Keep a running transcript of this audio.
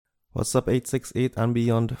What's up, 868 and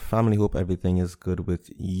beyond family? Hope everything is good with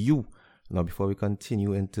you. Now, before we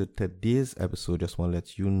continue into today's episode, just want to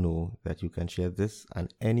let you know that you can share this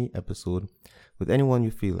and any episode with anyone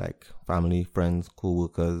you feel like, family, friends,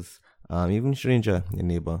 co-workers, even stranger, your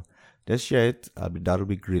neighbor. Just share it. That'll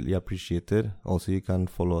be greatly appreciated. Also, you can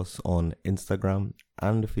follow us on Instagram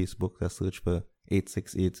and Facebook. Just search for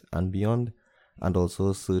 868 and beyond, and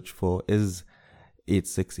also search for is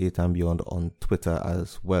 868 and beyond on Twitter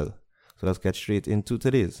as well. So let's get straight into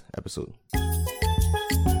today's episode.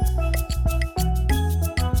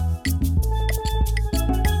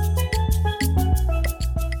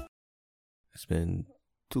 It's been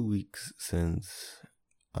 2 weeks since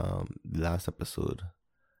the last episode.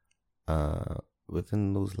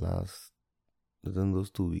 Within those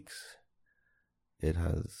 2 weeks, it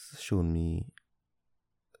has shown me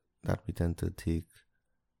that we tend to take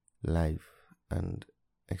life, and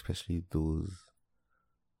especially those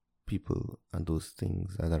people and those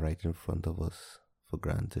things that are right in front of us, for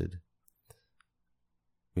granted.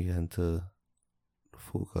 We tend to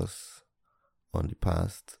focus on the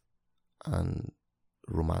past and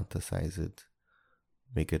romanticize it,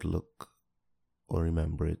 make it look or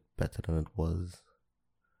remember it better than it was.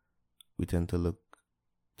 We tend to look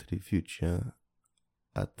to the future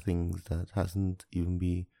at things that hasn't even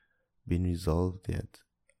been resolved yet,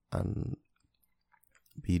 and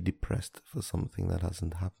be depressed for something that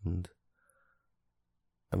hasn't happened.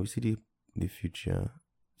 And we see the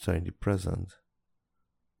present,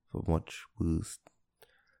 for much worse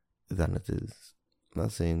than it is. I'm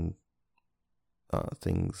not saying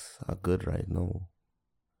things are good right now.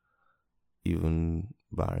 Even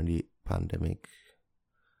barring the pandemic,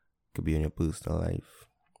 could be in your personal life.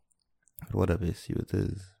 Whatever issue it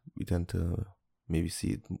is, we tend to maybe see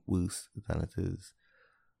it worse than it is,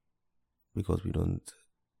 because we don't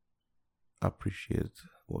appreciate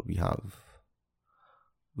what we have.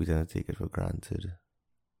 We tend to take it for granted.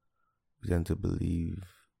 We tend to believe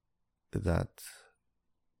that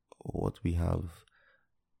what we have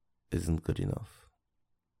isn't good enough.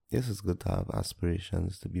 Yes, it's good to have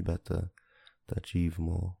aspirations to be better, to achieve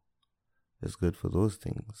more. It's good for those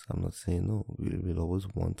things. I'm not saying no. We'll always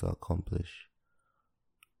want to accomplish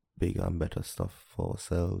bigger and better stuff for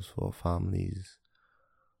ourselves, for our families,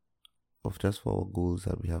 of just for our goals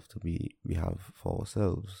that we have for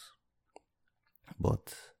ourselves.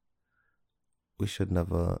 But we should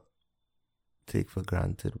never take for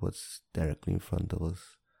granted what's directly in front of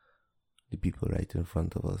us, the people right in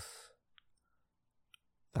front of us,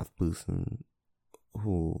 that person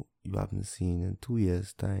who you haven't seen in 2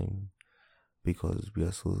 years' time, because we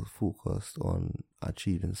are so focused on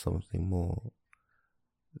achieving something more,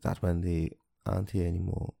 that when they aren't here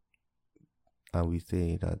anymore and we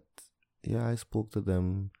say that, yeah, I spoke to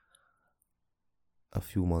them a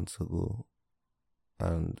few months ago,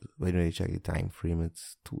 and when you check the time frame,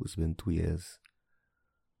 it's been 2 years.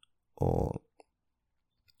 Or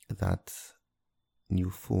that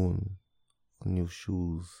new phone, or new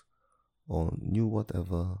shoes, or new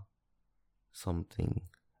whatever, something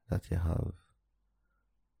that you have,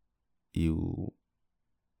 you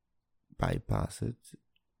bypass it,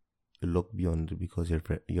 you look beyond it because you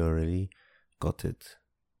already got it.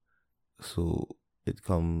 So you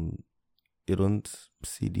don't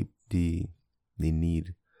see the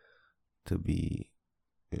need to be,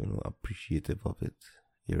 appreciative of it.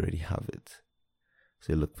 You already have it.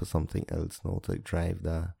 So you look for something else now to drive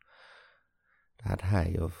that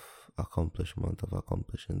high of accomplishment, of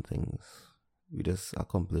accomplishing things. We just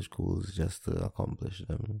accomplish goals just to accomplish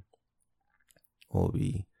them. Or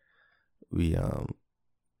we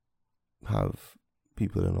have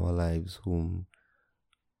people in our lives whom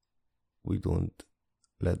we don't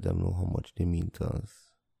let them know how much they mean to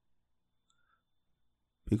us,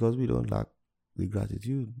 because we don't lack the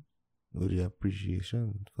gratitude or the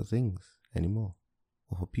appreciation for things anymore,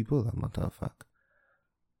 or for people, as a matter of fact,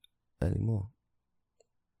 anymore.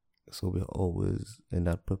 So we're always in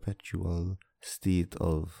that perpetual state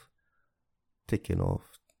of ticking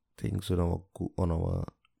off things on our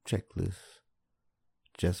checklist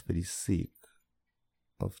just for the sake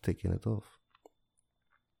of taking it off.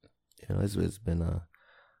 It's been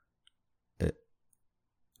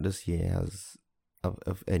this year has,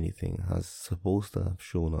 if anything, has supposed to have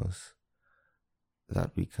shown us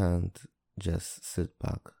that we can't just sit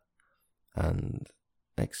back and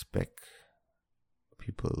expect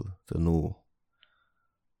people to know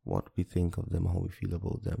what we think of them, how we feel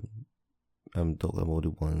about them. I'm talking about the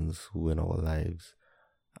ones who in our lives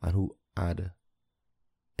and who add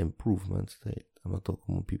improvements to it. I'm not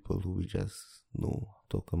talking about people who we just know. I'm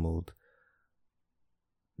talking about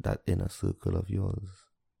that inner circle of yours.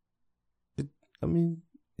 I mean,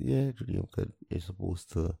 yeah, really good. You're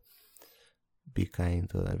supposed to be kind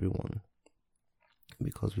to everyone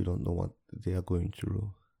because we don't know what they are going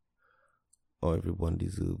through, or everyone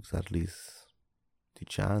deserves at least the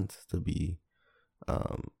chance to be,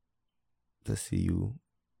 to see you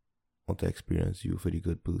or to experience you for the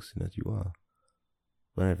good person that you are.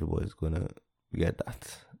 But everybody's gonna get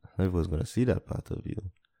that. Everybody's gonna see that part of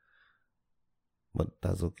you. But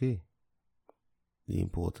that's okay. The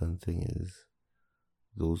important thing is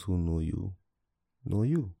those who know you.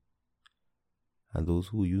 And those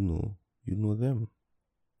who you know them.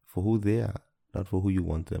 For who they are, not for who you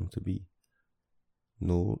want them to be.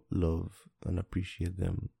 Know, love, and appreciate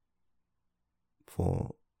them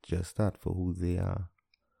for just that, for who they are.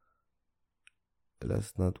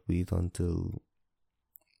 Let's not wait until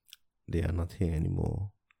they are not here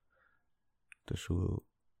anymore to show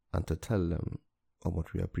and to tell them how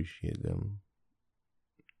much we appreciate them.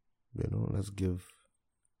 You know, let's give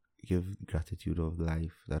gratitude of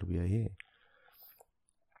life that we are here.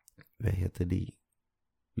 We're here today.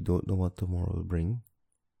 We don't know what tomorrow will bring,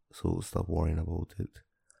 so stop worrying about it.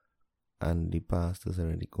 And the past is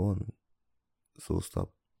already gone, so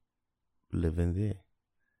stop living there.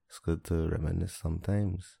 It's good to reminisce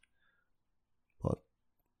sometimes, but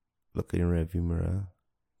looking in the rearview mirror,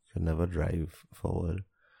 you can never drive forward.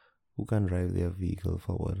 Who can drive their vehicle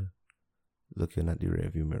forward looking at the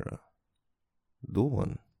rearview mirror? No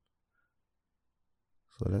one.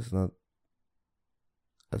 So let's not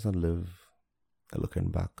live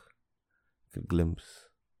looking back, a glimpse.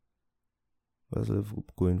 Let's live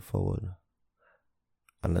going forward,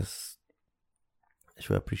 and let's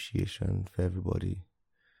show appreciation for everybody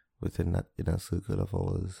within that inner circle of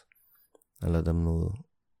ours, and let them know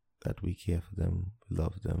that we care for them, we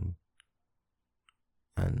love them,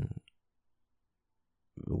 and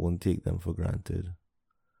we won't take them for granted,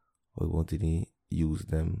 or we won't even use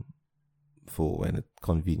them for when it's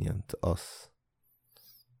convenient to us.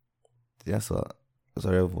 Yeah, so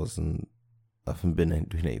sorry I haven't been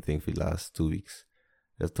doing anything for the last 2 weeks.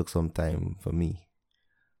 It took some time for me,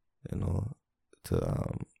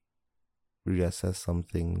 to reassess some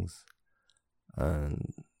things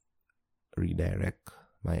and redirect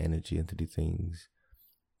my energy into the things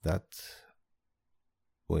that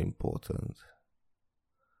were important.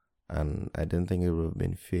 And I didn't think it would have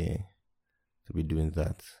been fair to be doing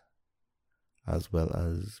that, as well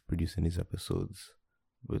as producing these episodes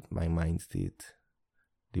with my mind state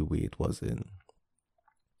the way it was in.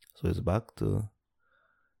 So it's back to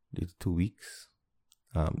the 2 weeks.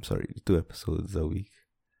 2 episodes a week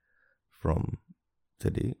from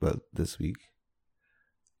today, this week.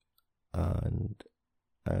 And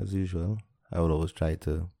as usual, I will always try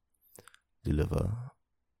to deliver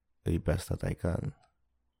the best that I can,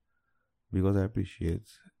 because I appreciate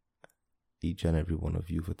each and every one of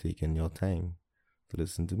you for taking your time to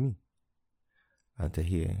listen to me and to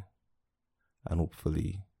hear, and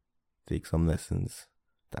hopefully take some lessons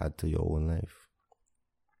to add to your own life.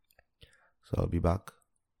 So I'll be back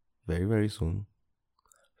very, very soon,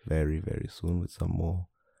 very, very soon, with some more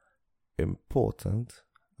important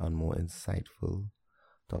and more insightful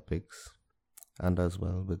topics, and as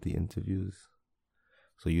well with the interviews.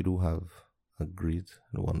 So you do have a great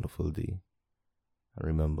and wonderful day. And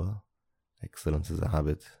remember, excellence is a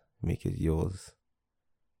habit. Make it yours.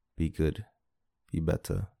 Be good. Be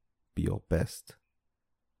better. Be your best.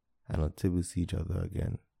 And until we see each other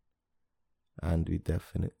again, and we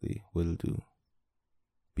definitely will do,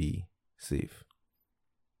 be safe.